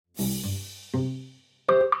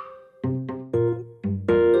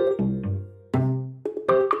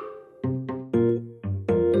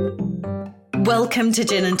Welcome to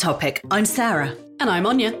Gin and Topic. I'm Sarah. And I'm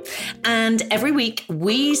Anya. And every week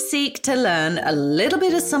we seek to learn a little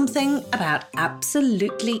bit of something about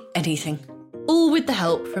absolutely anything. All with the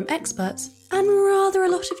help from experts and rather a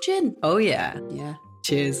lot of gin. Oh yeah. Yeah.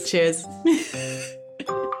 Cheers. Cheers.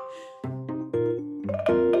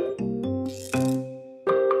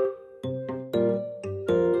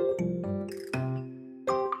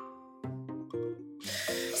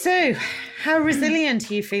 So, how resilient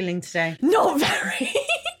are you feeling today? Not very.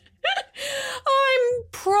 I'm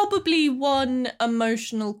probably one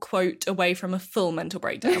emotional quote away from a full mental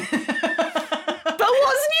breakdown. But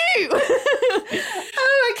what's new?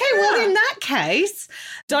 Oh, okay. Well, in that case,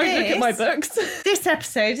 Don't look at my books. This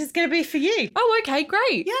episode is going to be for you. Oh, okay,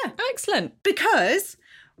 great. Yeah. Excellent. Because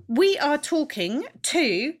we are talking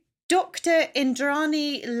to Dr.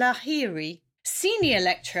 Indrani Lahiri, Senior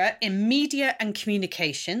Lecturer in Media and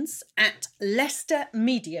Communications at Leicester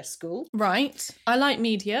Media School. Right. I like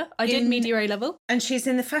media. I did media A-level. And she's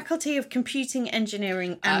in the Faculty of Computing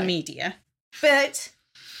Engineering and Media. But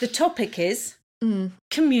the topic is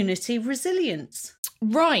community resilience.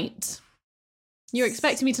 Right. You're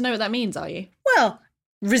expecting me to know what that means, are you? Well,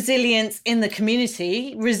 resilience in the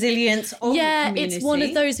community, resilience of the community. It's one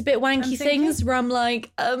of those a bit wanky things where I'm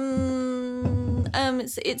like,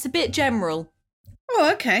 it's a bit general.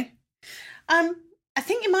 Oh, okay. I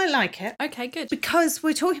think you might like it. Okay, good. Because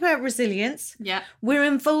we're talking about resilience. Yeah. We're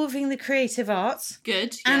involving the creative arts.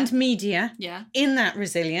 Good. And media. Yeah. In that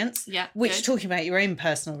resilience. Yeah. Which, good. talking about your own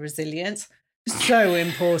personal resilience, so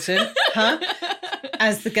important, huh?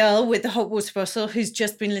 As the girl with the hot water bottle who's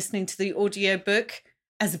just been listening to the audiobook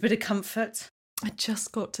as a bit of comfort. I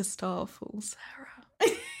just got to Starfall,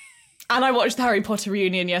 Sarah. And I watched the Harry Potter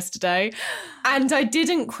reunion yesterday. And I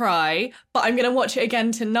didn't cry, but I'm going to watch it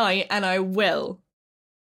again tonight and I will.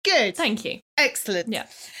 Good. Thank you. Excellent. Yeah.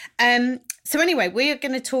 So anyway, we are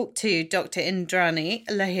going to talk to Dr. Indrani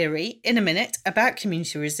Lahiri in a minute about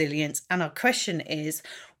community resilience. And our question is,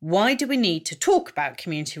 why do we need to talk about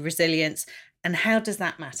community resilience and how does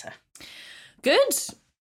that matter? Good.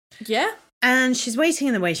 Yeah. And she's waiting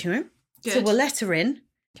in the waiting room. Good. So we'll let her in.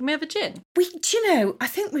 Can we have a gin? Do you know, I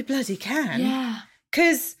think we bloody can. Yeah.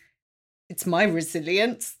 Because it's my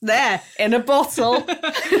resilience there in a bottle.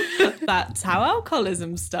 That's how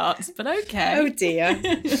alcoholism starts, but okay. Oh dear.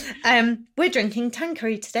 We're drinking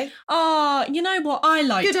Tanqueray today. Oh, you know what? I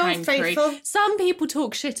like Good old Tanqueray. faithful. Some people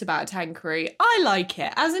talk shit about Tanqueray. I like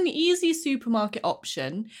it. As an easy supermarket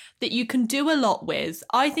option that you can do a lot with,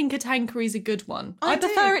 I think a Tanqueray's a good one. I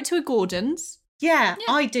prefer it to a Gordon's. Yeah,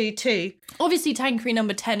 I do too. Obviously, Tanqueray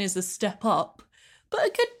number 10 is a step up, but a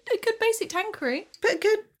good basic Tanqueray. But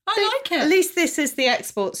good. I like it. At least this is the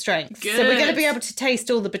export strength. Good. So we're going to be able to taste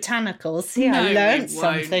all the botanicals. See, I learned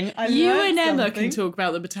something. You and Emma can talk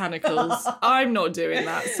about the botanicals. I'm not doing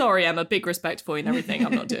that. Sorry, Emma. Big respect for you and everything.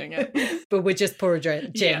 I'm not doing it. But we're just pour a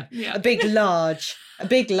gin. Yeah. A big large. A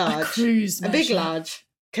cruise measure. A big large.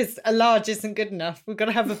 Because a large isn't good enough. We've got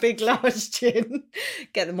to have a big large gin.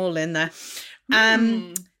 Get them all in there.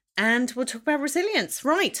 And we'll talk about resilience.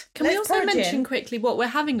 Right. Can we also mention quickly what we're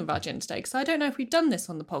having of our gin today? Because I don't know if we've done this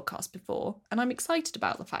on the podcast before, and I'm excited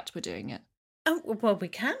about the fact we're doing it. Oh, well, we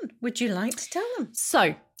can. Would you like to tell them?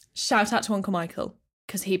 So, shout out to Uncle Michael,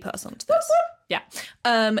 because he put us onto this. Yeah.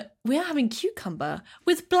 We are having cucumber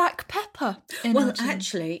with black pepper. Well,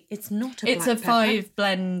 actually, it's not a black pepper. It's a 5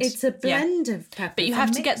 blend. It's a blend of pepper. But you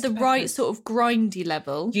have to get the right sort of grindy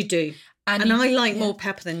level. You do. And I like more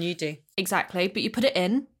pepper than you do. Exactly. But you put it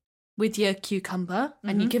in with your cucumber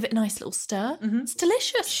and you give it a nice little stir. It's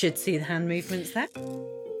delicious. Should see the hand movements there.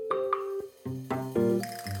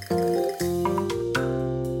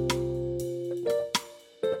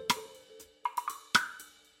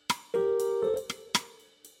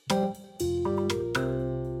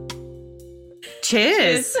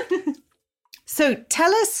 Cheers. So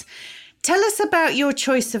tell us about your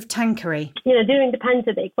choice of Tanqueray. During the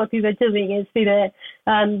pandemic, what we were doing is we were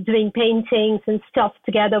doing paintings and stuff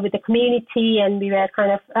together with the community, and we were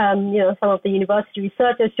kind of, some of the university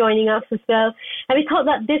researchers joining us as well. And we thought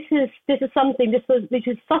that this is something which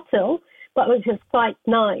is subtle, but which is quite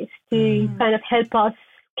nice to kind of help us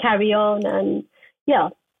carry on. And yeah,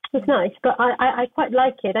 it's nice, but I quite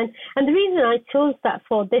like it. And the reason I chose that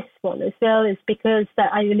for this one as well is because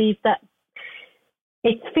that I believe that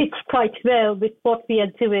it fits quite well with what we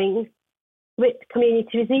are doing with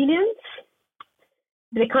community resilience.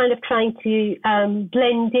 We're kind of trying to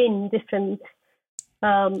blend in different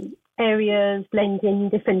areas, blending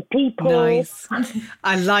different people. Nice.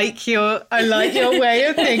 I like your way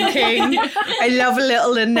of thinking. I love a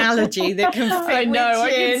little analogy that can fit. I know, I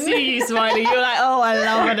can in. see you smiling. You're like, oh, I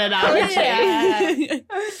love an analogy.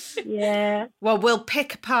 Yeah. Well, we'll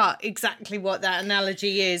pick apart exactly what that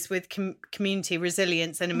analogy is with community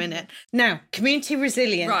resilience in a minute. Now, community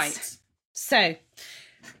resilience. Right. So,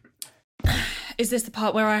 Is this the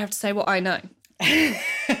part where I have to say what I know?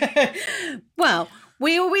 well,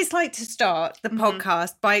 we always like to start the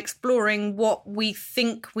podcast by exploring what we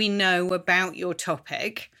think we know about your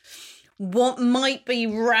topic, what might be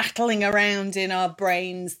rattling around in our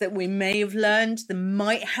brains that we may have learned that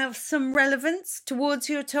might have some relevance towards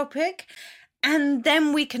your topic. And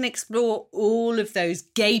then we can explore all of those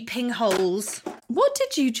gaping holes. What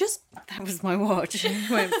did you just... That was my watch. It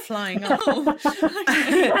went flying off.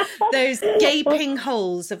 Those gaping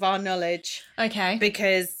holes of our knowledge. Okay.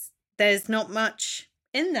 Because there's not much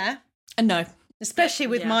in there. No. Especially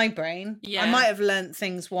with my brain. Yeah. I might have learnt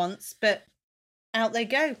things once, but out they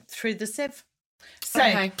go through the sieve. So,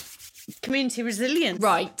 Okay. community resilience.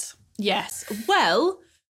 Right. Yes. Well,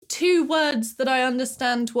 2 words that I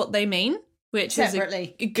understand what they mean, which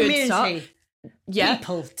Separately. is a good start. Community. Yeah.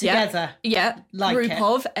 People together. Yeah. Like Group it.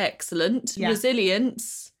 of. Excellent. Yeah.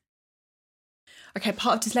 Resilience. Okay,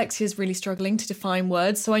 part of dyslexia is really struggling to define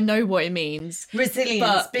words, so I know what it means. Resilience.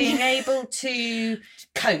 But- Being able to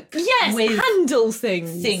cope. Yes, with handle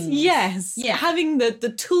things. things. Yes. Yeah. Having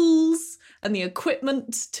the tools and the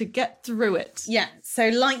equipment to get through it. Yeah, so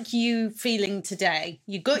like you feeling today,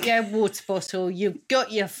 you got your water bottle, you've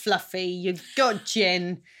got your fluffy, you've got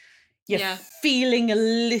gin, you're Yeah. feeling a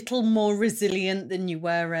little more resilient than you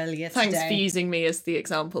were earlier Thanks today. for using me as the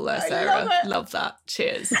example there, Sarah. Love that.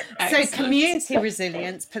 Cheers. So Excellent. community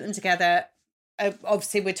resilience, put them together.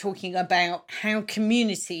 Obviously, we're talking about how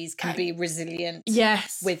communities can be resilient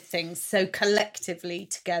Yes. with things. So collectively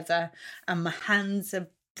together, and my hands are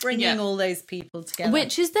bringing all those people together.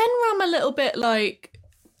 Which is then where I'm a little bit like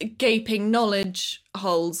gaping knowledge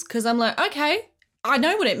holes, because I'm like, okay, I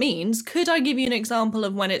know what it means. Could I give you an example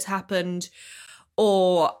of when it's happened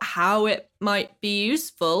or how it might be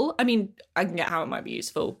useful? I mean, I can get how it might be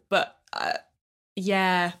useful, but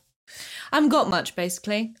yeah, I haven't got much,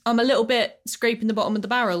 basically. I'm a little bit scraping the bottom of the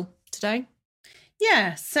barrel today.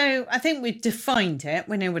 Yeah, so I think we've defined it.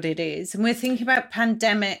 We know what it is. And we're thinking about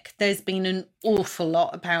pandemic. There's been an awful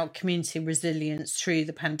lot about community resilience through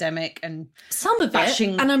the pandemic and Some of it,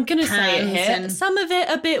 bashing and I'm going to say it hands here, and- some of it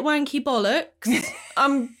a bit wanky bollocks.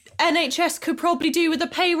 NHS could probably do with a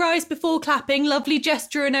pay rise before clapping, lovely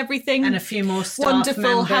gesture and everything. and a few more staff Wonderful.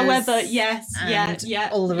 members. However, yes, and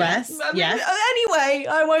all the rest. I mean, Yeah. Anyway,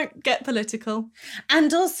 I won't get political.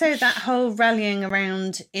 And also that whole rallying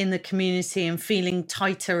around in the community and feeling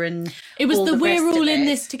tighter and It was all the the we're rest of all in it.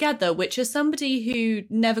 this together, which as somebody who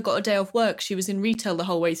never got a day off work, she was in retail the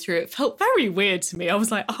whole way through. It felt very weird to me. I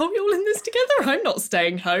was like, are we all in this together? I'm not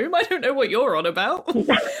staying home. I don't know what you're on about.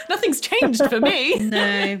 Nothing's changed for me.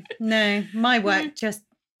 No. My work just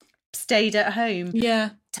stayed at home. Yeah.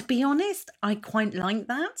 To be honest, I quite like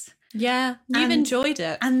that. Yeah. You've And- enjoyed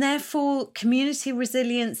it. And therefore, community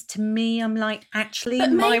resilience to me, I'm like, actually,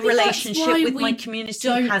 But my maybe that's relationship why with we my community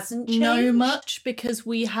don't hasn't changed. know much because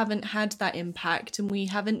we haven't had that impact and we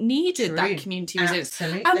haven't needed True. that community resilience.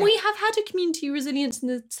 Absolutely. And we have had a community resilience in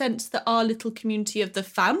the sense that our little community of the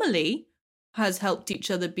family has helped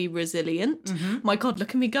each other be resilient. Mm-hmm. My God, look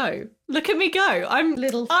at me go. Look at me go.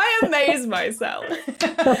 Little. I amaze myself.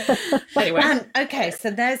 Anyway. And okay,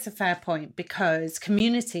 so there's a fair point because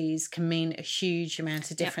communities can mean a huge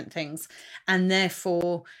amount of different things. And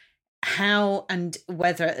therefore, how and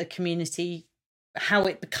whether a community, how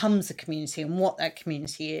it becomes a community and what that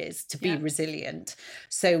community is to be Yeah. resilient.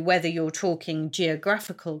 So whether you're talking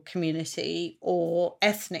geographical community or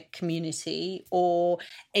ethnic community or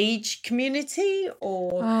age community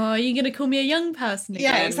or Oh, are you going to call me a young person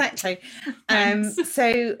again? yeah, exactly. Thanks.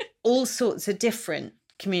 So all sorts of different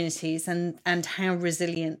communities and how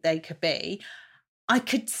resilient they could be. I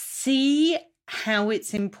could see how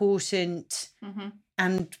it's important Mhm.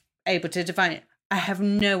 and able to define it. I have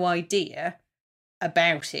no idea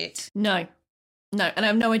about it. No. And I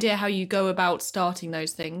have no idea how you go about starting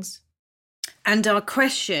those things. And our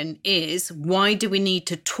question is, why do we need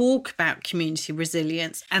to talk about community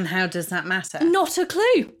resilience and how does that matter? Not a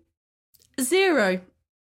clue. 0.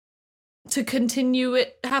 To continue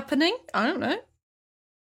it happening? I don't know.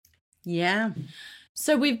 Yeah,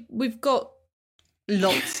 So we've got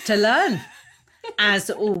lots to learn. As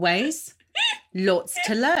always, lots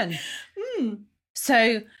to learn.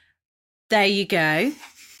 So there you go.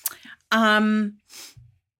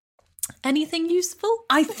 Anything useful?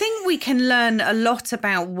 I think we can learn a lot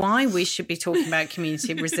about why we should be talking about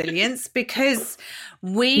community resilience, because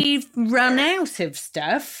we've run out of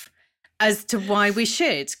stuff as to why we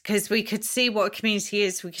should, because we could see what a community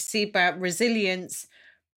is, we could see about resilience,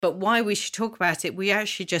 but why we should talk about it, we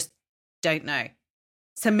actually just don't know.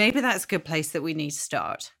 So maybe that's a good place that we need to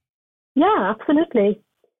start. Yeah, absolutely.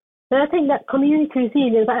 And I think that community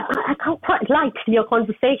resilience, I quite like your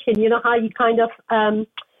conversation, you know, how you kind of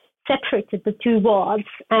separated the two words.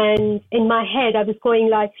 And in my head, I was going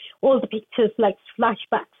like all the pictures, like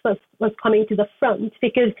flashbacks was coming to the front.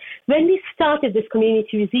 Because when we started this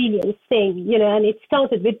community resilience thing, you know, and it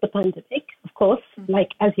started with the pandemic, of course, like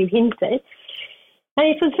as you hinted, and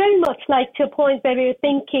it was very much like to a point where we were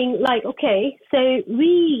thinking like, okay, so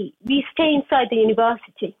we stay inside the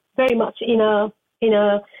university very much in a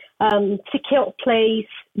secure place,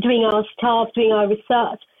 doing our stuff, doing our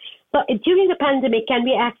research. But during the pandemic, can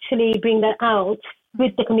we actually bring that out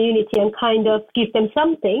with the community and kind of give them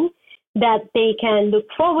something that they can look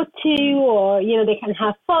forward to, or, you know, they can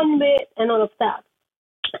have fun with and all of that?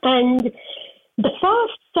 And the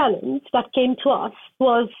first challenge that came to us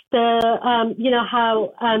was the, you know,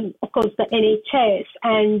 how, of course, the NHS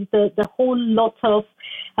and the whole lot of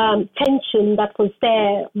tension that was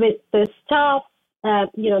there with the staff,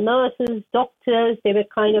 you know, nurses, doctors, they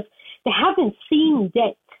haven't seen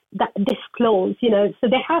death that this close, you know, so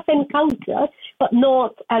they have encountered, but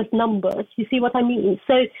not as numbers. You see what I mean?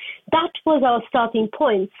 So that was our starting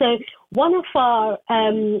point. So one of our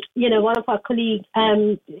colleagues,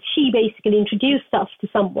 she basically introduced us to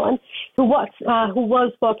someone who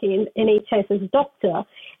was working in NHS as a doctor.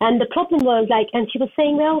 And the problem was like, and she was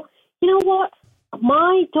saying, well, you know what?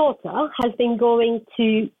 My daughter has been going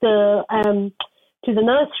to the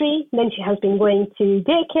nursery, then she has been going to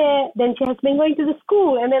daycare, then she has been going to the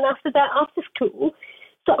school, and then after that, after school.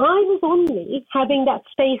 So I was only having that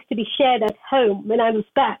space to be shared at home when I was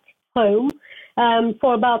back home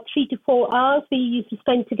for about 3 to 4 hours we used to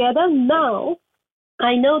spend together. Now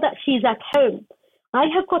I know that she's at home. I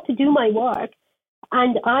have got to do my work,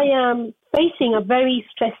 and I am facing a very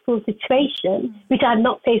stressful situation, which I had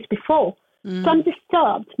not faced before. So I'm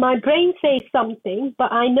disturbed. My brain says something,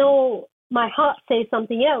 but I know my heart says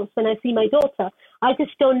something else when I see my daughter. I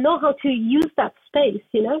just don't know how to use that space,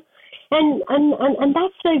 you know? And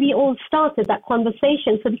that's where we all started that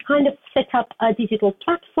conversation. So we kind of set up a digital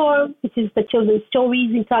platform, which is the children's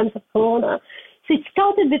stories in times of Corona. So it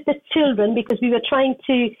started with the children because we were trying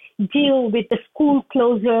to deal with the school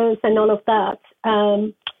closures and all of that.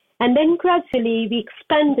 And then gradually we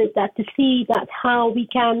expanded that to see that how we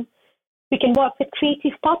can work with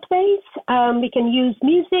creative pathways. We can use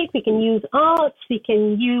music, we can use arts, we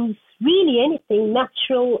can use really anything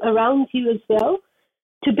natural around you as well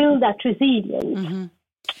to build that resilience. Mm-hmm.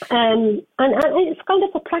 And it's kind of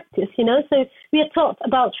a practice, you know. So we are taught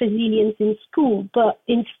about resilience in school, but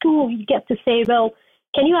in school you get to say, well,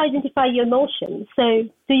 can you identify your emotions? So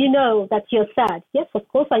do you know that you're sad? Yes, of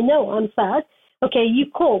course, I know I'm sad. Okay, you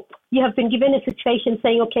cope. You have been given a situation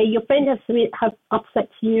saying, okay, your friend has upset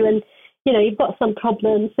you and, you know, you've got some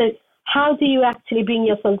problems. So how do you actually bring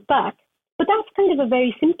yourself back? But that's kind of a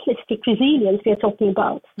very simplistic resilience we are talking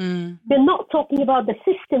about. We're not talking about the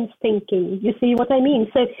systems thinking. You see what I mean?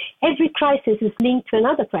 So every crisis is linked to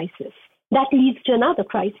another crisis. That leads to another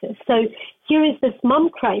crisis. So here is this mum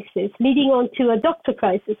crisis leading on to a doctor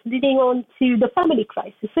crisis, leading on to the family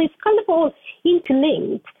crisis. So it's kind of all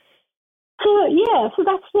interlinked. So, yeah, so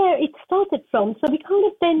that's where it started from. So we kind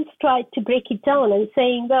of then tried to break it down and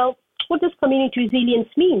saying, well, what does community resilience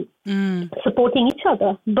mean? Supporting each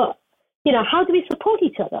other. But, you know, how do we support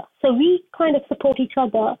each other? So we kind of support each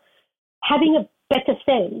other having a better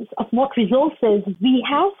sense of what resources we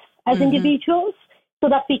have as individuals so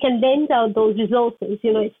that we can lend out those resources.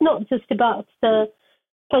 You know, it's not just about the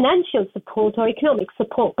financial support or economic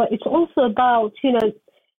support, but it's also about, you know,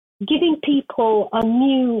 giving people a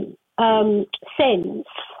new sense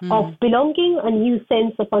of belonging, a new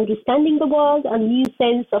sense of understanding the world, a new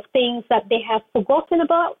sense of things that they have forgotten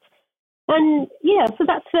about. And yeah, so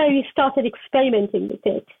that's where we started experimenting with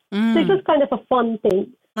it. So it was kind of a fun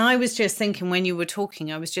thing. I was just thinking when you were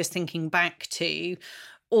talking, I was just thinking back to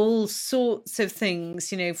all sorts of things,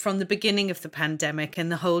 you know, from the beginning of the pandemic and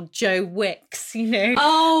the whole Joe Wicks, you know.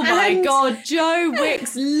 Oh my God, Joe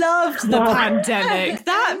Wicks loved the pandemic.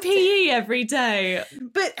 That PE every day.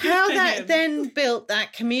 But how that then built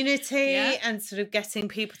that community and sort of getting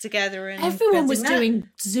people together. And everyone was doing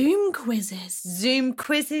Zoom quizzes. Zoom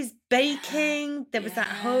quizzes, baking. There was that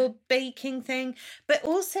whole baking thing, but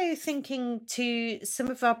also thinking to some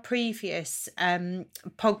of our previous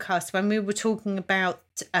podcasts when we were talking about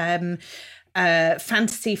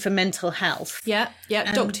fantasy for mental health.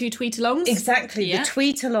 Doctor Who tweet-alongs. Exactly, the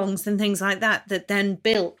tweet-alongs and things like that then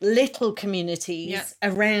built little communities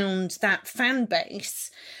around that fan base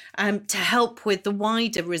to help with the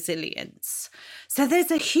wider resilience. So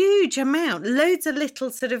there's a huge amount, loads of little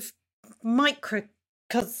sort of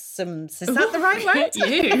microcosms. Is that the right word?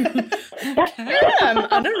 I'm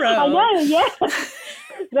on a roll. I know, yeah.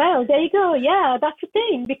 Well, there you go. Yeah, that's the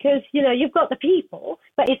thing, because, you've got the people,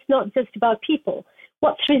 but it's not just about people.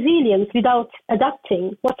 What's resilience without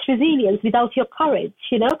adapting? What's resilience without your courage?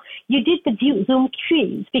 You did the Zoom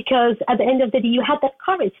quiz because at the end of the day, you had that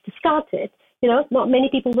courage to start it. Not many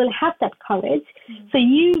people will have that courage. So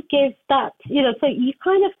you give that, so you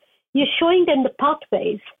you're showing them the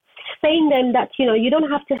pathways, saying them that, you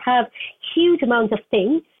don't have to have huge amounts of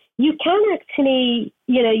things. You can actually,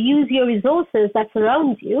 use your resources that's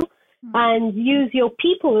around you and use your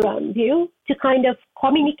people around you to kind of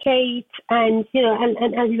communicate and,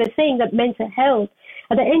 and as you were saying, that mental health,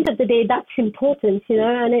 at the end of the day, that's important,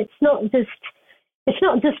 and it's not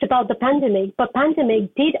just about the pandemic, but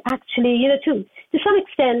pandemic did actually, to some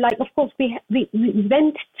extent, like, of course, we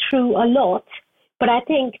went through a lot, but I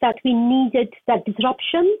think that we needed that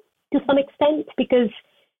disruption to some extent because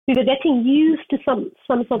we were getting used to some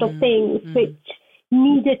sort of things which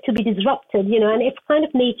needed to be disrupted, and it's kind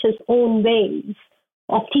of nature's own ways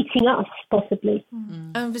of teaching us, possibly.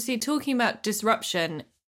 Obviously, talking about disruption,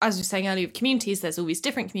 as we were saying earlier, with communities, there's all these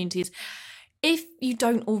different communities. If you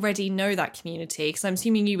don't already know that community, because I'm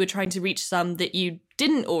assuming you were trying to reach some that you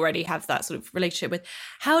didn't already have that sort of relationship with,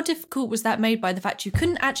 how difficult was that made by the fact you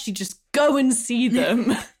couldn't actually just go and see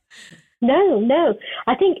them? No.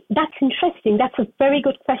 I think that's interesting. That's a very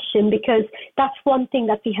good question because that's one thing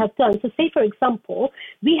that we have done. So say, for example,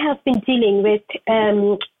 we have been dealing with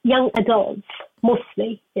young adults,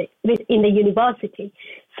 mostly in the university.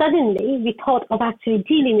 Suddenly, we thought of actually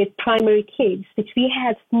dealing with primary kids, which we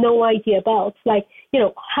had no idea about. Like,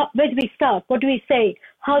 where do we start? What do we say?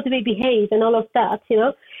 How do we behave? And all of that,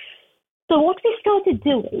 So what we started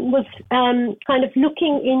doing was kind of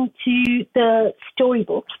looking into the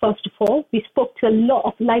storybooks, first of all. We spoke to a lot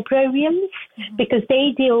of librarians because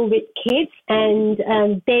they deal with kids and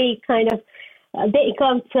they kind of, they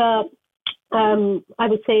encounter, I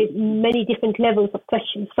would say, many different levels of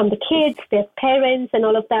questions from the kids, their parents and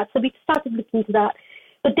all of that. So we started looking into that.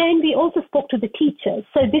 But then we also spoke to the teachers.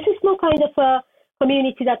 So this is more kind of a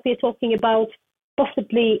community that we're talking about,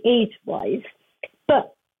 possibly age-wise.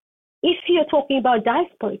 But if you're talking about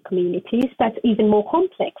diasporic communities, that's even more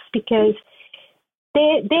complex because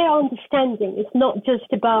their understanding is not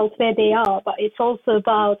just about where they are, but it's also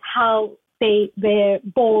about how they were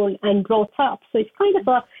born and brought up. So it's kind of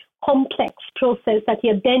a complex process that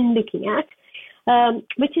you're then looking at,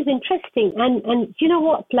 which is interesting. And you know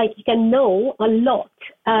what? Like, you can know a lot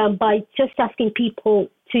by just asking people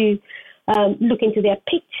to look into their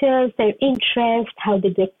pictures, their interests, how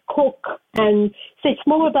did they cook. And so it's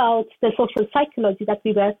more about the social psychology that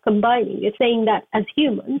we were combining. You're saying that as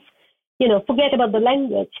humans, forget about the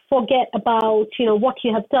language, forget about, what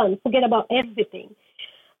you have done, forget about everything.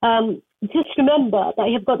 Just remember that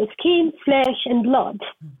you've got the skin, flesh, and blood.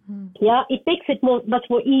 Yeah, it makes it much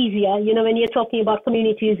more easier, when you're talking about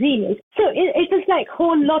community resilience. So it was like a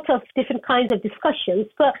whole lot of different kinds of discussions,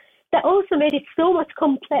 but that also made it so much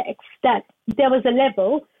complex that there was a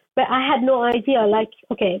level where I had no idea, like,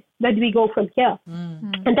 okay, where do we go from here?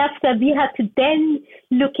 And that's where we had to then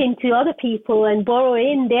look into other people and borrow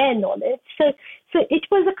in their knowledge. So it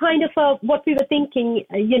was a kind of what we were thinking,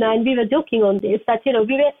 and we were joking on this, that,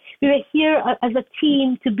 we were here as a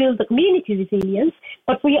team to build the community resilience,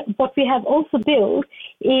 but what we have also built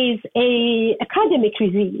is a academic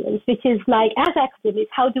resilience, which is like, as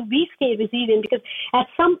academics, how do we stay resilient? Because at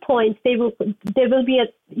some point there will be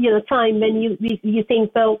a time when you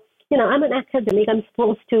think, well, I'm an academic, I'm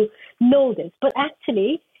supposed to know this, but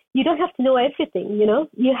actually you don't have to know everything,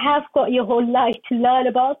 you have got your whole life to learn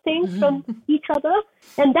about things from each other.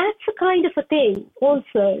 And that's a kind of a thing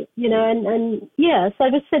also, and yeah, so I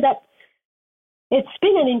would say that it's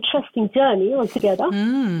been an interesting journey altogether.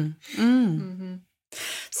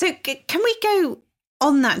 So can we go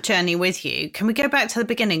on that journey with you? Can we go back to the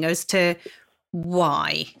beginning as to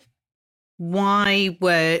why? Why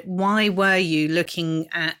were you looking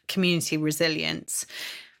at community resilience?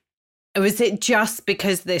 Was it just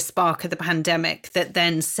because this spark of the pandemic that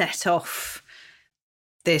then set off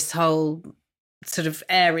this whole sort of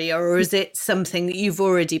area, or is it something that you've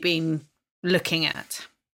already been looking at?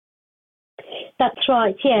 That's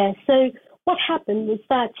right. Yeah. So what happened was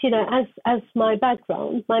that, as my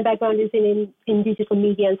background is in digital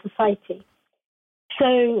media and society.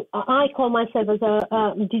 So I call myself as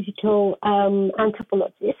a digital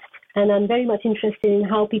anthropologist, and I'm very much interested in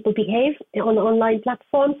how people behave on online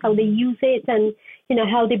platforms, how they use it, and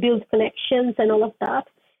how they build connections and all of that.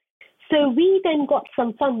 So we then got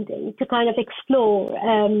some funding to kind of explore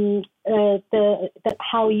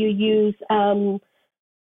how you use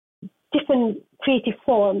different creative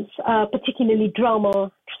forms, particularly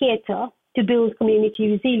drama, theatre, to build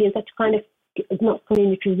community resilience, to kind of not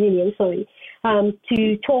community resilience, sorry,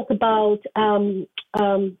 to talk about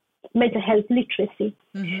mental health literacy.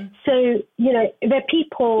 Mm-hmm. So, where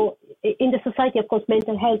people in the society, of course,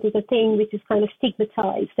 mental health is a thing which is kind of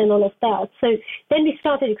stigmatized and all of that. So then we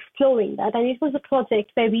started exploring that, and it was a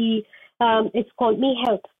project where it's called Me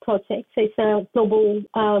Help Project. So it's a global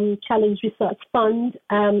challenge research fund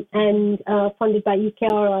and funded by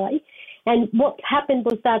UKRI. And what happened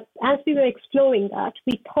was that as we were exploring that,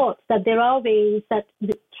 we thought that there are ways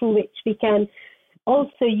through which we can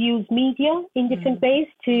also use media in different ways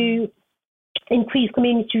to increase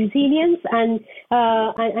community resilience and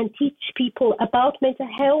teach people about mental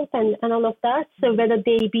health and all of that. So whether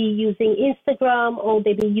they be using Instagram or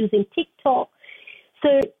they be using TikTok.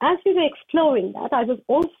 So as we were exploring that, I was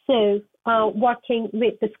also working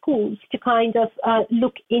with the schools to kind of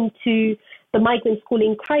look into the migrant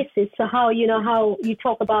schooling crisis. So how you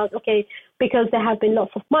talk about, okay, because there have been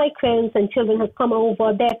lots of migrants and children have come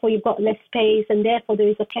over, therefore you've got less space and therefore there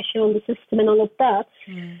is a pressure on the system and all of that.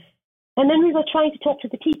 Mm. And then we were trying to talk to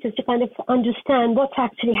the teachers to kind of understand what's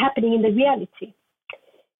actually happening in the reality.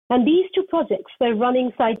 And these two projects were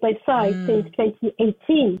running side by side since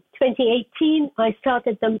 2018. 2018, I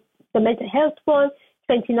started the mental health one,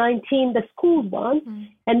 2019, the school one,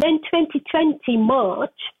 and then 2020,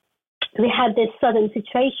 March, we had this sudden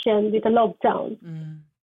situation with a lockdown.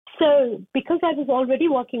 So because I was already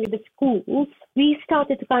working with the schools, we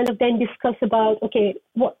started to kind of then discuss about, okay,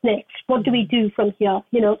 what next? What do we do from here?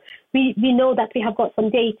 We know that we have got some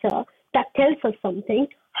data that tells us something.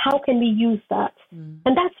 How can we use that? And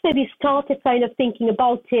that's where we started kind of thinking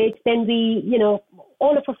about it. Then we,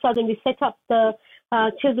 all of a sudden we set up the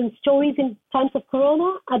children's stories in times of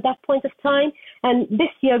Corona at that point of time. And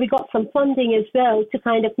this year we got some funding as well to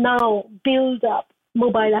kind of now build up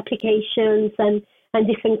mobile applications and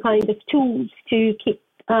different kinds of tools to keep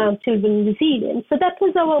children resilient. So that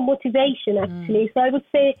was our motivation, actually. So I would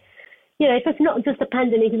say, it was not just a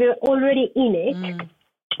pandemic, we were already in it.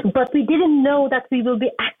 But we didn't know that we will be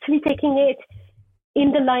actually taking it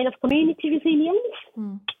in the line of community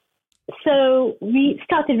resilience. So we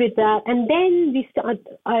started with that, and then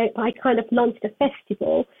I kind of launched a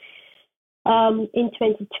festival in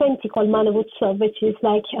 2020 called Manavutsav, which is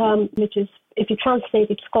if you translate,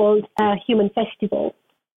 it's called Human Festival.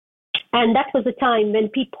 And that was a time when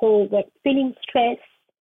people were feeling stress.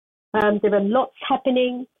 There were lots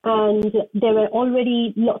happening, and there were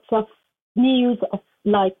already lots of news of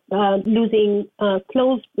losing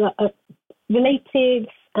close relatives,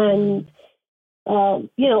 and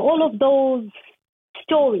all of those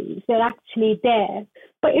stories were actually there.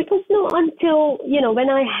 But it was not until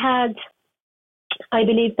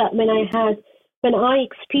when I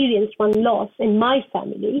experienced one loss in my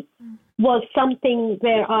family, was something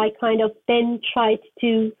where I kind of then tried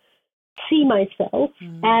to see myself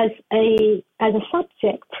as a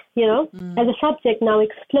subject, as a subject now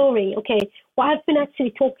exploring, okay, what I've been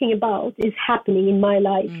actually talking about is happening in my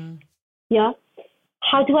life. Yeah.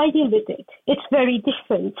 How do I deal with it? It's very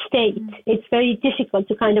different state. It's very difficult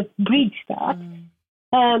to kind of bridge that.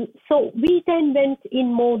 So we then went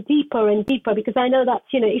in more deeper and deeper, because I know that,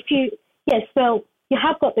 you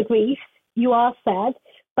have got the grief, you are sad,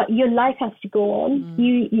 but your life has to go on.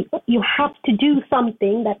 You have to do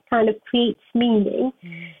something that kind of creates meaning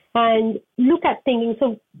and look at thinking,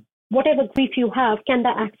 so whatever grief you have, can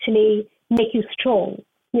that actually make you strong?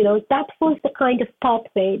 That was the kind of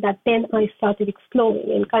pathway that then I started exploring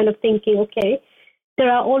and kind of thinking, okay, there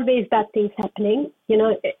are always bad things happening.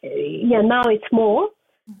 Now it's more,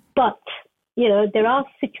 but, there are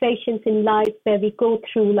situations in life where we go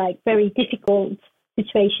through very difficult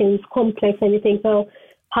situations, complex, anything. So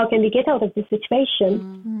how can we get out of this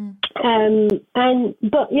situation?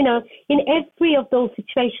 But in every of those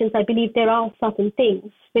situations, I believe there are certain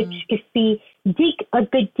things which, if we dig a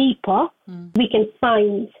bit deeper, we can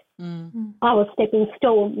find our stepping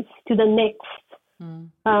stones to the next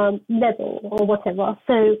level or whatever.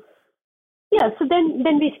 So so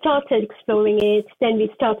then we started exploring it. Then we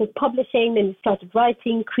started publishing. Then we started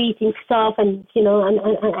writing, creating stuff, and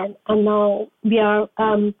and now we are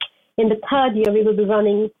in the third year, we will be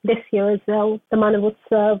running this year as well, the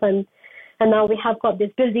Manavotsav, and now we have got this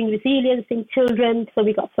building resilience in children. So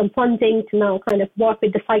we got some funding to now kind of work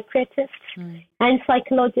with the psychiatrists and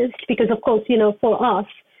psychologists, because of course, for us,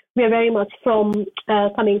 we're very much coming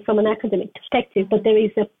from an academic perspective, but there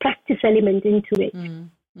is a practice element into it.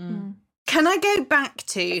 Can I go back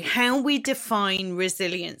to how we define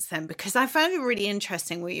resilience then? Because I found it really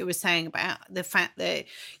interesting what you were saying about the fact that,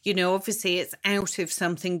 obviously it's out of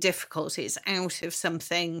something difficult, it's out of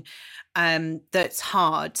something that's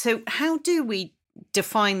hard. So how do we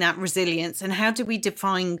define that resilience, and how do we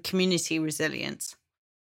define community resilience?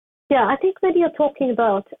 Yeah, I think when you're talking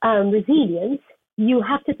about resilience, you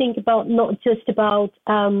have to think about not just about,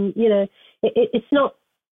 it's not,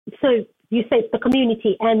 so you say the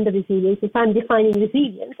community and the resilience. If I'm defining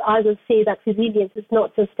resilience, I will say that resilience is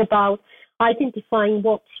not just about identifying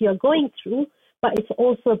what you're going through, but it's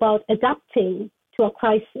also about adapting to a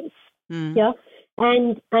crisis,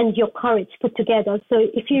 and your courage put together. So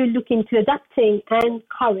if you look into adapting and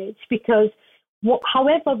courage, because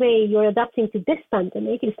however way you're adapting to this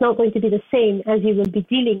pandemic, it's not going to be the same as you will be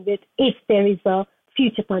dealing with if there is a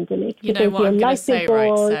future pandemic. You know what I'm going to say,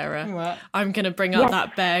 right, Sarah? What? I'm going to bring up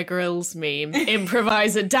that Bear Grylls meme.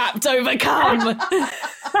 Improvise, adapt, overcome.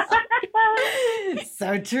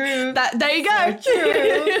 So true. There you go. So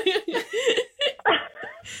true.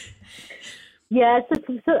 Yeah,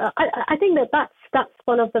 so I think that's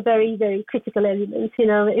one of the very, very critical elements.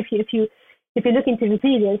 If you look into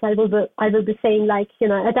resilience, I will be saying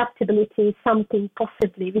adaptability is something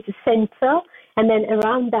possibly which is central, and then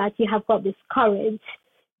around that you have got this courage,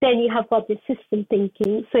 then you have got this system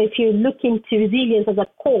thinking. So if you look into resilience as a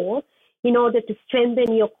core, in order to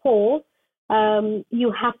strengthen your core,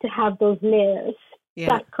 you have to have those layers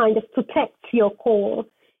that kind of protect your core,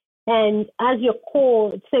 and as your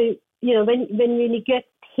core, so when you get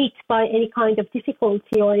hit by any kind of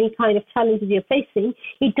difficulty or any kind of challenges you're facing,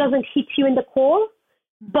 it doesn't hit you in the core,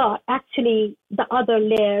 but actually the other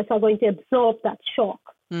layers are going to absorb that shock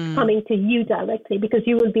coming to you directly, because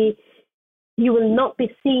you will not be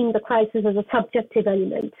seeing the crisis as a subjective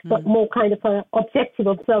element, but more kind of an objective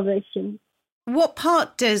observation. What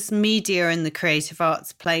part does media and the creative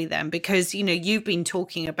arts play then? Because, you've been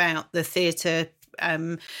talking about the theatre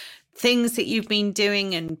things that you've been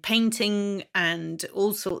doing and painting and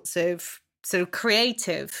all sorts of sort of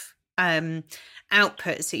creative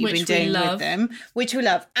outputs that you've been doing with them, which we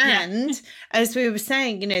love. And as we were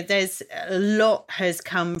saying, there's a lot has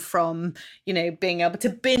come from, being able to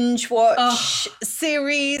binge watch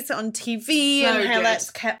series on TV and how that's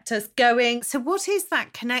kept us going. So what is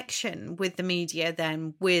that connection with the media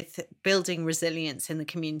then with building resilience in the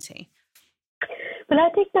community? Well, I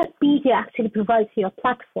think that media actually provides you a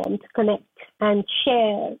platform to connect and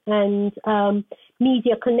share, and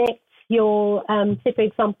media connects your, say for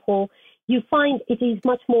example, you find it is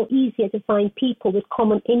much more easier to find people with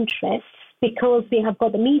common interests because we have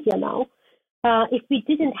got the media now. If we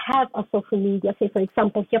didn't have a social media, say for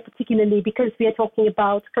example, here particularly because we are talking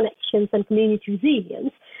about connections and community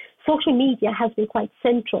resilience, social media has been quite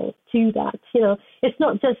central to that. It's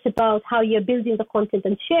not just about how you're building the content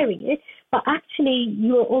and sharing it, but actually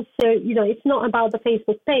you're also, it's not about the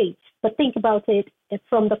Facebook page, but think about it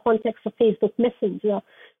from the context of Facebook Messenger.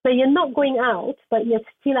 So you're not going out, but you're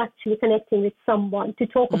still actually connecting with someone to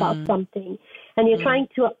talk about something. And you're trying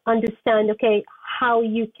to understand, how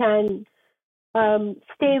you can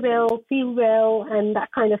stay well, feel well, and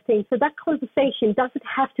that kind of thing. So that conversation doesn't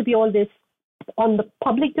have to be always on the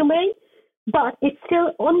public domain, but it's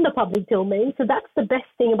still on the public domain. So that's the best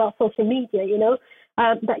thing about social media,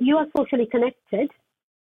 that you are socially connected.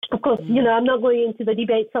 Of course, I'm not going into the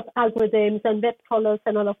debates of algorithms and web crawlers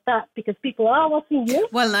and all of that because people are watching you.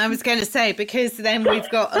 Well, I was going to say, because then we've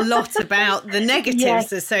got a lot about the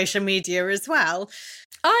negatives of social media as well.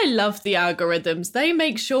 I love the algorithms. They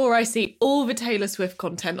make sure I see all the Taylor Swift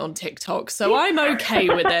content on TikTok, so I'm okay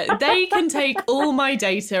with it. They can take all my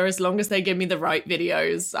data as long as they give me the right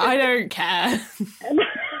videos. I don't care.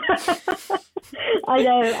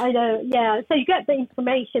 I know. Yeah. So you get the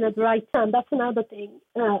information at the right time. That's another thing,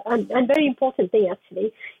 and very important thing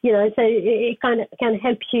actually. So it kind of can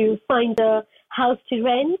help you find a house to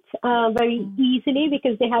rent very easily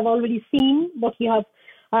because they have already seen what you have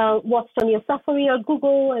watched on your Safari or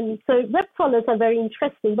Google, and so web crawlers are very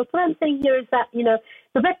interesting. But what I'm saying here is that the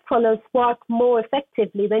web crawlers work more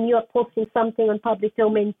effectively when you are posting something on public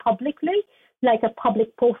domain publicly, like a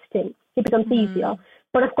public posting. It becomes easier.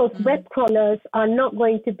 But of course, web crawlers are not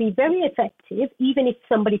going to be very effective, even if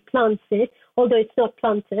somebody plants it, although it's not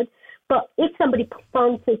planted. But if somebody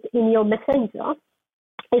plants it in your messenger,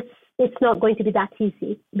 it's not going to be that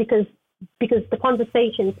easy because the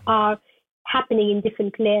conversations are happening in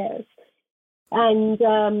different layers. And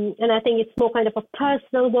I think it's more kind of a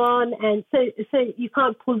personal one, and so you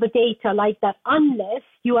can't pull the data like that unless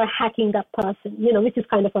you are hacking that person, which is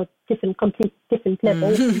kind of a complete different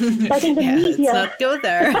level. So I think the media let's not go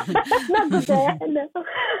there. not go there. No.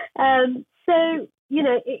 So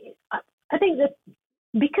I think that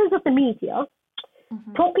because of the media,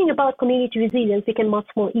 talking about community resilience became much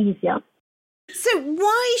more easier. So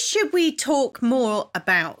why should we talk more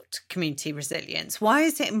about community resilience? Why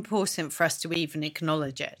is it important for us to even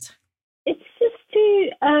acknowledge it? It's just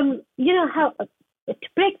to, how to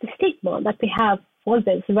break the stigma that we have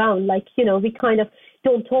always around. Like, we kind of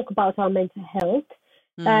don't talk about our mental health.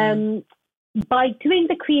 By doing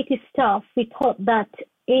the creative stuff, we thought that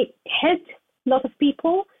it helped a lot of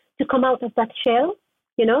people to come out of that shell,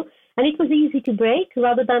 and it was easy to break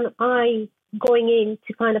rather than I going in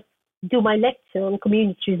to kind of do my lecture on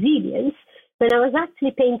community resilience. When I was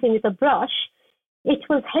actually painting with a brush, it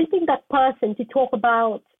was helping that person to talk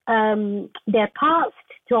about their past,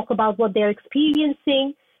 talk about what they're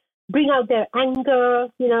experiencing, bring out their anger,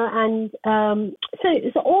 and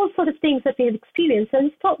so all sort of things that we have experienced.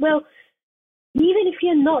 And I thought, well, even if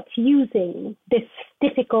you're not using this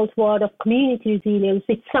difficult word of community resilience,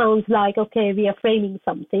 it sounds like, okay, we are framing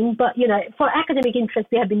something. But, for academic interest,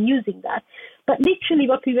 we have been using that. But literally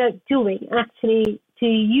what we were doing, actually, to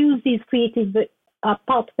use these creative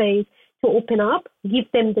pathways to open up, give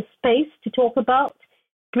them the space to talk about,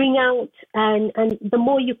 bring out, and the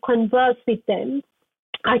more you converse with them,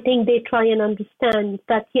 I think they try and understand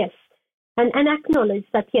that, yes, and acknowledge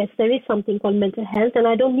that, yes, there is something called mental health, and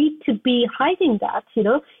I don't need to be hiding that,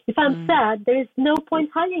 If I'm sad, there is no point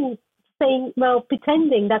hiding,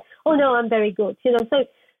 pretending that, oh, no, I'm very good, So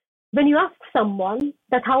when you ask someone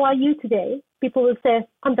that, how are you today? People will say,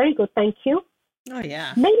 I'm very good, thank you. Oh,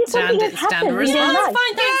 yeah. Maybe something has happened in their life.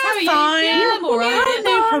 Fine, thanks, how are you? Fine. Yeah, I'm all right.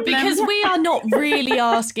 No problem. Because we are not really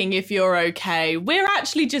asking if you're okay. We're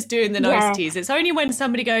actually just doing the niceties. It's only when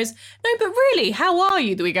somebody goes, no, but really, how are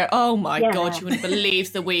you? That we go, oh my God, you wouldn't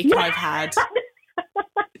believe the week I've had.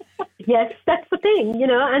 Yes, that's the thing,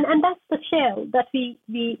 and that's the shell that we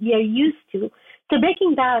are used to. So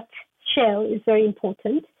breaking that shell is very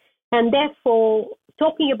important. And therefore,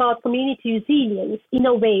 talking about community resilience, in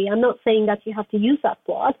a way, I'm not saying that you have to use that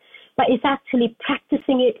word, but it's actually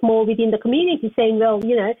practicing it more within the community, saying, well,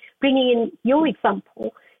 bringing in your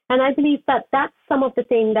example. And I believe that that's some of the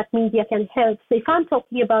things that media can help. So if I'm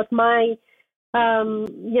talking about my,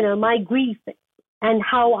 my grief and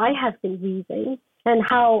how I have been grieving and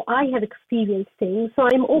how I have experienced things, so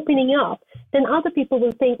I'm opening up, then other people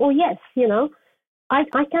will think, oh, yes,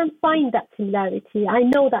 I can find that similarity. I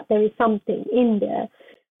know that there is something in there.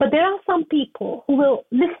 But there are some people who will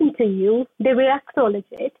listen to you, they will acknowledge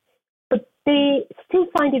it, but they still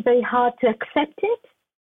find it very hard to accept it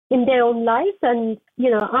in their own lives and,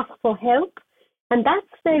 ask for help. And that's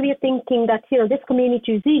where we're thinking that, this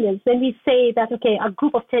community resilience, when we say that, okay, a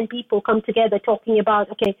group of 10 people come together talking about,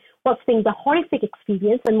 okay, what's been the horrific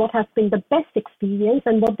experience and what has been the best experience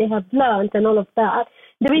and what they have learned and all of that,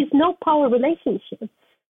 there is no power relationship.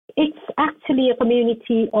 It's actually a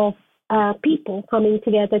community of people coming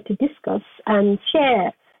together to discuss and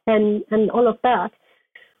share and all of that.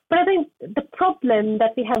 But I think the problem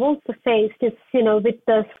that we have also faced is, with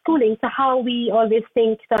the schooling, so how we always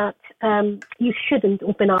think that you shouldn't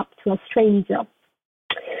open up to a stranger.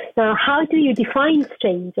 Now, how do you define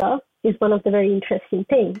stranger is one of the very interesting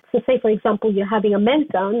things. So say, for example, you're having a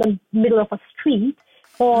meltdown in the middle of a street,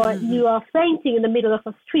 or you are fainting in the middle of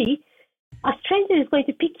a street, a stranger is going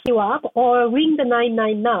to pick you up or ring the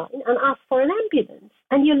 999 and ask for an ambulance,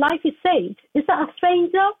 and your life is saved. Is that a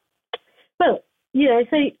stranger? Well,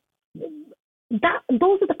 so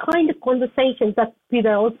those are the kind of conversations that we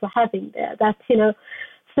were also having there. That,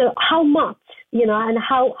 so how much, and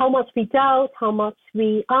how much we doubt, how much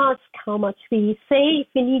we ask, how much we say if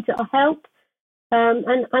we need help,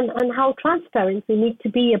 and how transparent we need to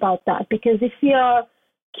be about that. Because if we are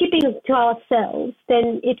keeping it to ourselves,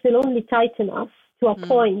 then it will only tighten us to a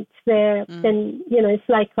point where then, it's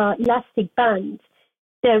like an elastic band.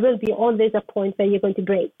 There will be always a point where you're going to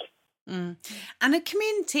break. And a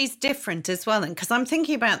community is different as well, because I'm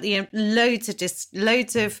thinking about the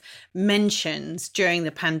loads of mentions during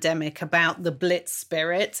the pandemic about the Blitz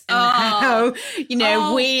spirit and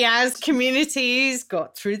how we as communities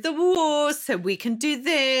got through the war, so we can do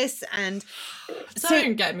this. And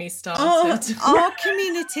don't get me started. Are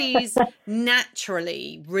communities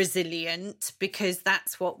naturally resilient because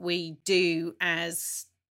that's what we do as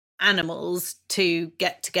animals, to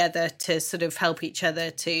get together to sort of help each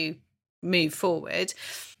other to move forward?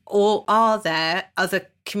 Or are there other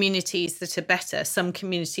communities that are better, some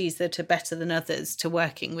communities that are better than others to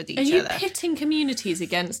working with each other? Are you pitting communities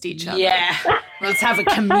against each other? Yeah. Let's have a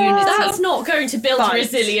community. That's not going to build fight.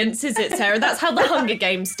 resilience, is it, Sarah? That's how the Hunger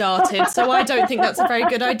Games started, so I don't think that's a very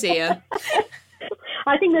good idea.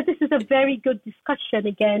 I think that this is a very good discussion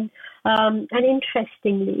again. And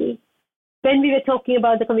interestingly, when we were talking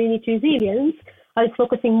about the community resilience, I was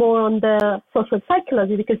focusing more on the social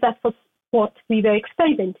psychology because that was what we were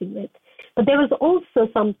experimenting with. But there was also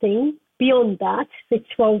something beyond that, which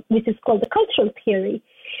is called the cultural theory.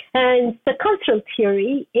 And the cultural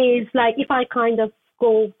theory is like, if I kind of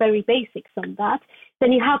go very basics on that,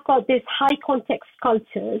 then you have got these high context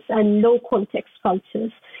cultures and low context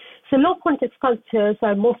cultures. So low context cultures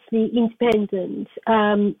are mostly independent,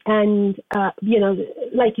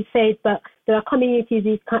 like you said, but there are communities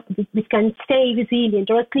which can stay resilient,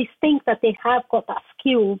 or at least think that they have got that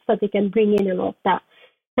skills that they can bring in and all of that.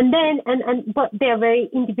 And then, but they are very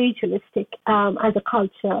individualistic as a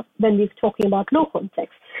culture when we're talking about low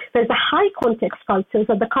context. There's the high context cultures,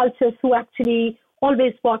 are the cultures who actually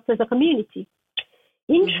always worked as a community.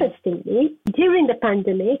 Interestingly, during the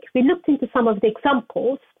pandemic, we looked into some of the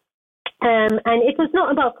examples. And it was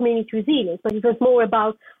not about community resilience, but it was more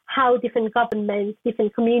about how different governments,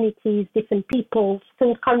 different communities, different people,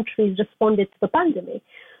 different countries responded to the pandemic.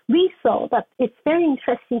 We saw that it's very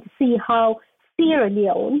interesting to see how Sierra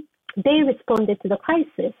Leone, they responded to the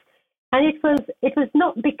crisis. And it was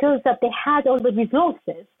not because that they had all the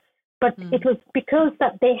resources, but it was because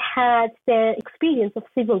that they had their experience of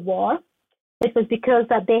civil war. It was because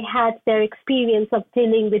that they had their experience of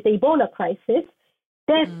dealing with the Ebola crisis.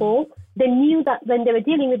 Therefore, they knew that when they were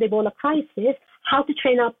dealing with the Ebola crisis, how to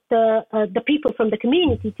train up the people from the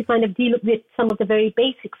community to kind of deal with some of the very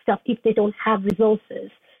basic stuff if they don't have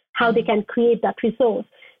resources, how they can create that resource.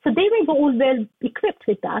 So they were all well equipped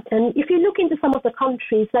with that. And if you look into some of the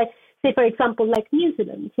countries, like, say, for example, like New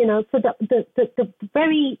Zealand, so the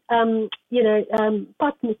very,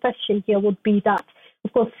 pertinent question here would be that,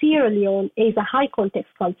 of course, Sierra Leone is a high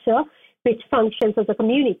context culture, which functions as a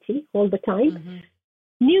community all the time. Mm-hmm.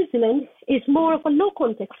 New Zealand is more of a low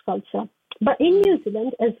context culture. But in New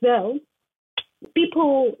Zealand as well,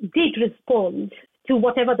 people did respond to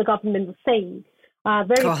whatever the government was saying.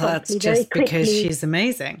 Very promptly, that's just because she's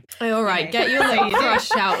amazing. All right, get your little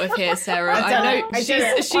crush out of here, Sarah. I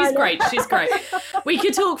know she's great. She's great. We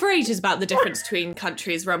could talk for ages about the difference between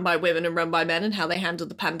countries run by women and run by men and how they handled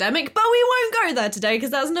the pandemic, but we won't go there today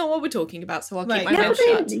because that's not what we're talking about. So I'll keep my mouth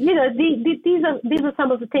shut. These are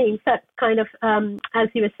some of the things that kind of, as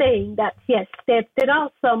you were saying, that yes, there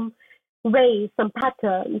are some ways, some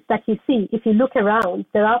patterns that you see. If you look around,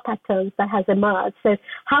 there are patterns that has emerged. So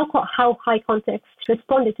how high context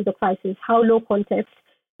responded to the crisis, how low context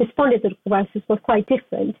responded to the crisis was quite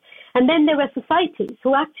different. And then there were societies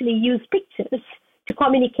who actually used pictures to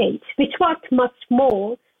communicate, which worked much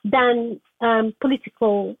more than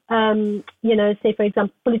political, say, for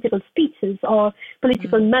example, political speeches or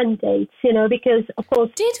political mandates, because, of course...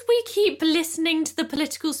 Did we keep listening to the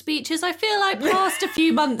political speeches? I feel like past a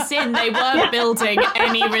few months in, they weren't building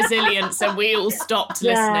any resilience and we all stopped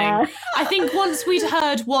listening. I think once we'd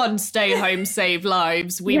heard one stay home, save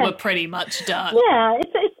lives, we were pretty much done. Yeah,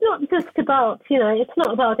 it's not just about, it's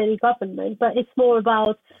not about any government, but it's more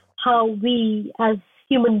about how we as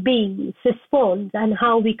human beings respond and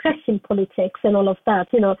how we question politics and all of that,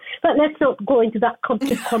 But let's not go into that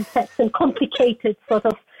complex and complicated sort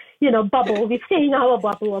of, bubble. We stay in our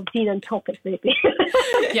bubble of gene and topic, maybe.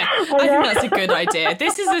 Yeah, I think that's a good idea.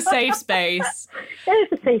 This is a safe space. It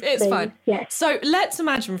is a safe space. It's fine. Yes. So let's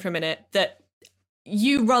imagine for a minute that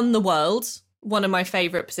you run the world. One of my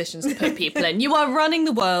favourite positions to put people in. You are running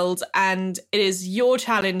the world and it is your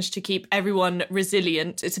challenge to keep everyone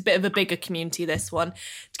resilient. It's a bit of a bigger community, this one.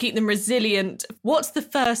 To keep them resilient, what's the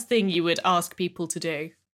first thing you would ask people to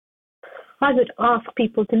do? I would ask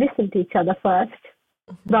people to listen to each other first,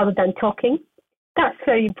 rather than talking. That's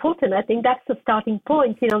very important. I think that's the starting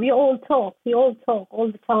point. We all talk all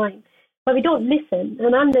the time, but we don't listen.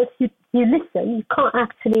 And unless you listen, you can't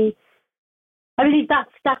actually... I believe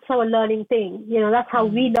that's our learning thing. That's how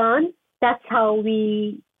we learn. That's how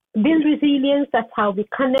we build resilience. That's how we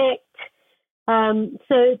connect.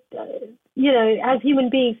 So, as human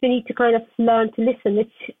beings, we need to kind of learn to listen,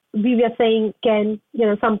 which we were saying again,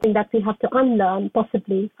 something that we have to unlearn,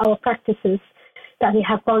 possibly our practices that we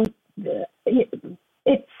have gone.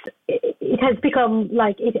 It has become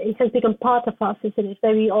it has become part of us, isn't it?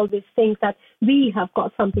 Where we always think that we have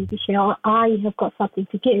got something to share, or I have got something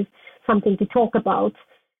to give, something to talk about.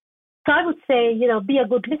 So I would say, be a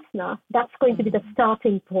good listener. That's going to be the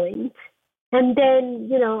starting point. And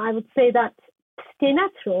then, I would say that stay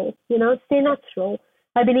natural, stay natural.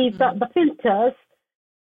 I believe that the filters,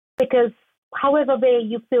 because however way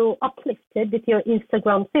you feel uplifted with your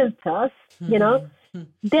Instagram filters,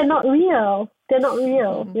 they're not real. They're not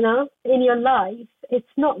real, in your life.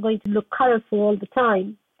 It's not going to look colorful all the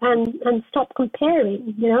time. And stop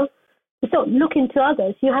comparing, Just don't look into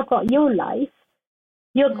others. You have got your life.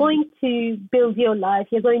 You're going to build your life.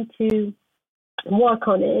 You're going to work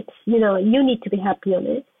on it. You need to be happy on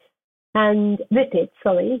it. And with it,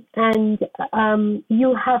 sorry. And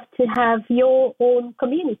you have to have your own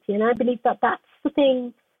community. And I believe that that's the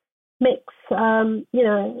thing makes, so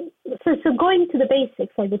going to the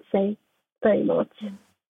basics, I would say, very much.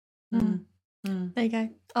 There you go.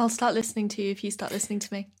 I'll start listening to you if you start listening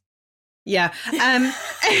to me. Yeah.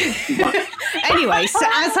 Anyway, so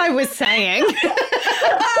as I was saying,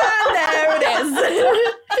 there it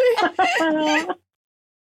is.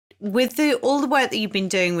 With all the work that you've been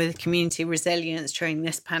doing with community resilience during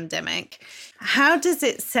this pandemic, how does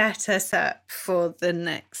it set us up for the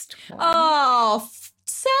next one? Oh,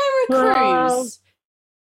 Sarah Cruz,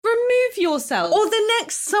 remove yourself. Or the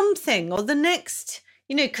next something, or the next,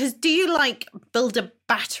 because do you build a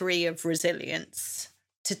battery of resilience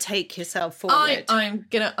to take yourself forward? I'm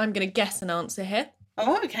gonna guess an answer here.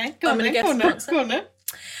 Oh, okay. Go on then.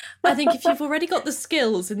 I think if you've already got the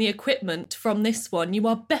skills and the equipment from this one, you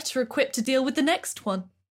are better equipped to deal with the next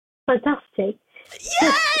one. Fantastic.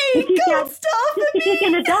 Yay! Gold star for me! If you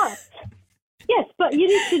can adapt. Yes, but you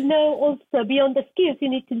need to know also, beyond the skills, you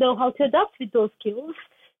need to know how to adapt with those skills.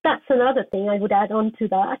 That's another thing I would add on to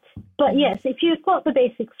that. But yes, if you've got the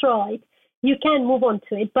basics right, you can move on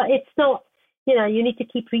to it. But it's not, you need to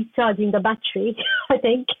keep recharging the battery, I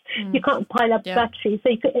think. You can't pile up battery.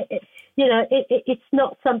 So, it's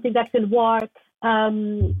not something that will work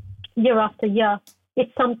year after year.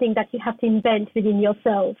 It's something that you have to invent within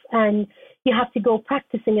yourself, and you have to go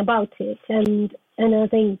practicing about it. And I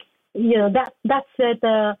think, that's where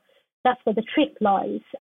the trick lies.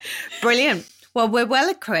 Brilliant. Well, we're well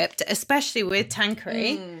equipped, especially with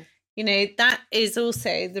Tankery. That is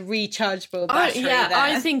also the rechargeable battery.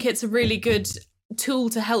 I think it's a really good tool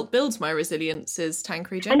to help build my resilience is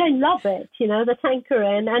Tankery. And I love it, the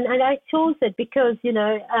Tankery. And I chose it because,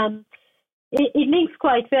 it links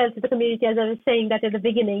quite well to the community, as I was saying that at the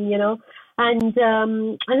beginning, And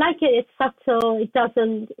I like it. It's subtle. It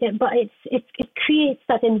doesn't, but it creates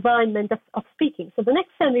that environment of speaking. So the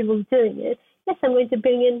next time we will be doing it, yes, I'm going to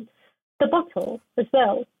bring in the bottle as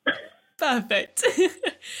well. Perfect.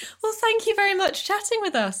 Well, thank you very much for chatting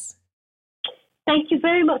with us. Thank you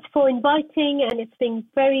very much for inviting, and it's been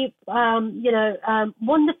very,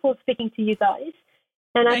 wonderful speaking to you guys.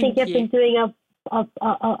 And I think you've been doing a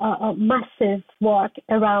massive work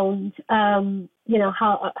around, around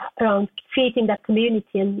creating that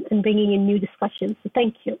community and bringing in new discussions. So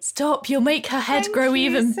thank you. Stop! You'll make her head grow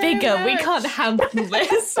even bigger. Much. We can't handle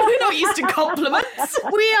this. We're not used to compliments.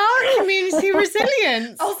 We are community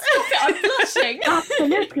resilience. Oh, stop it! I'm blushing.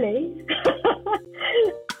 Absolutely.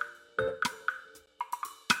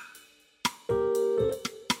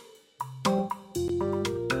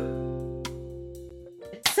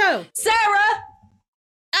 So, Sarah!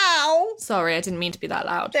 ow! Sorry, I didn't mean to be that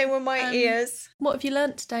loud. They were my ears. What have you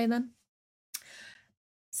learnt today then?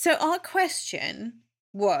 So our question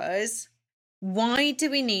was, why do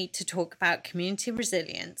we need to talk about community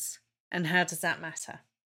resilience, and how does that matter?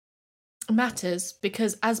 It matters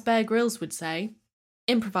because, as Bear Grylls would say,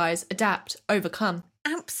 improvise, adapt, overcome.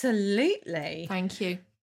 Absolutely. Thank you.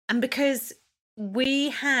 And because we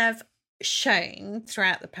have shown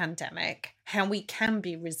throughout the pandemic how we can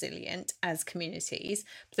be resilient as communities.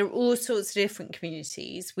 There are all sorts of different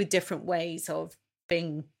communities with different ways of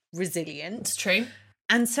being resilient. It's true.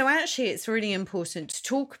 And so actually it's really important to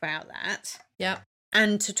talk about that. Yeah.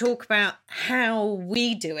 And to talk about how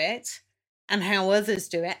we do it and how others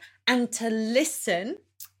do it, and to listen.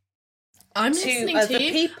 I'm to listening other to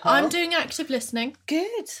you. people. I'm doing active listening.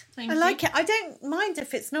 Good. Thank I you. like it. I don't mind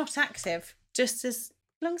if it's not active, just as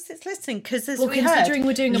long as it's listening. Because as Well, we considering heard,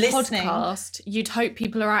 we're doing a listening, podcast, you'd hope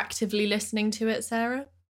people are actively listening to it, Sarah.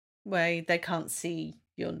 where they can't see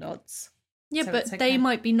your nods. Yeah, So but it's okay. they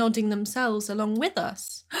might be nodding themselves along with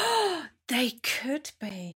us. They could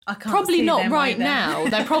be. I can't Probably see not them right either. now.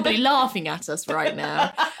 They're probably laughing at us right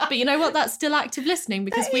now. But you know what? That's still active listening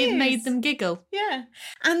because It we've is. made them giggle. Yeah.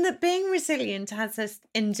 And that being resilient as an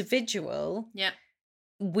individual Yeah.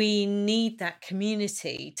 we need that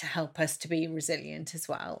community to help us to be resilient as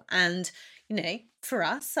well. And, you know, for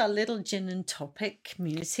us, our little Gin and Topic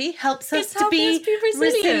community helps us to be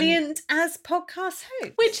resilient as podcast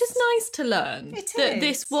hosts. Which is nice to learn. It that is.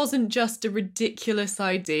 this wasn't just a ridiculous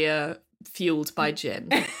idea fueled by gin.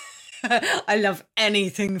 I love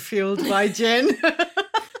anything fueled by gin.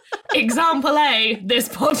 Example A, this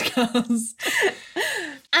podcast.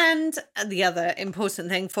 And the other important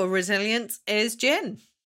thing for resilience is gin.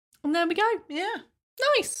 And there we go. Yeah.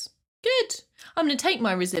 Nice. Good. I'm going to take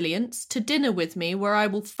my resilience to dinner with me where I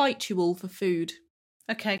will fight you all for food.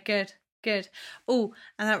 Okay, good. Good. Oh,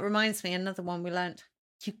 and that reminds me, another one we learnt.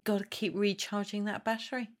 You've got to keep recharging that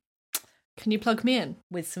battery Can you plug me in?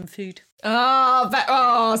 with some food.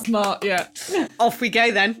 Smart, yeah. Off we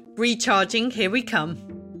go then. Recharging, here we come.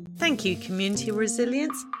 Thank you, Community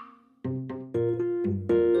Resilience.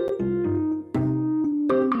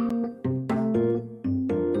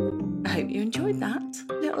 I hope you enjoyed that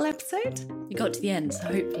little episode. You got to the end, so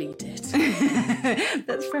hopefully you did.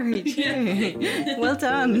 That's very true. Well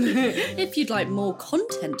done. If you'd like more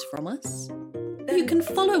content from us, you can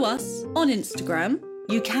follow us on Instagram.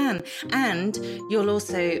 You can, and you'll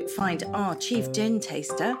also find our chief gin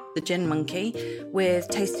taster, the Gin Monkey, with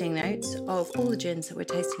tasting notes of all the gins that we're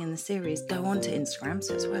tasting in the series. Go on to Instagram,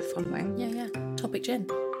 so it's worth following. Yeah. Topic Gin.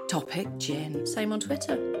 Topic Gin. Same on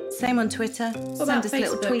Twitter. Same on Twitter. What Send about us a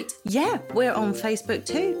little Facebook? tweet. Yeah, we're on Facebook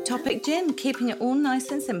too. Topic Gin, keeping it all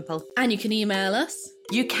nice and simple. And you can email us.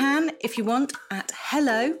 You can, if you want, at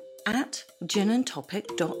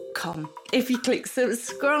hello@ginandtopic.com. If you click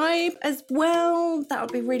subscribe as well, that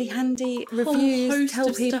would be really handy. Reviews, Whole host tell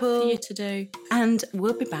of stuff people. for you to do. And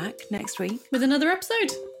we'll be back next week. With another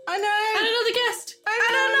episode. I know. And another guest.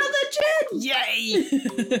 And another gin.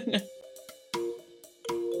 Yay.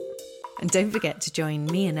 And don't forget to join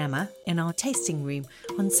me and Emma in our tasting room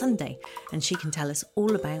on Sunday, and she can tell us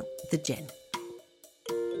all about the gin.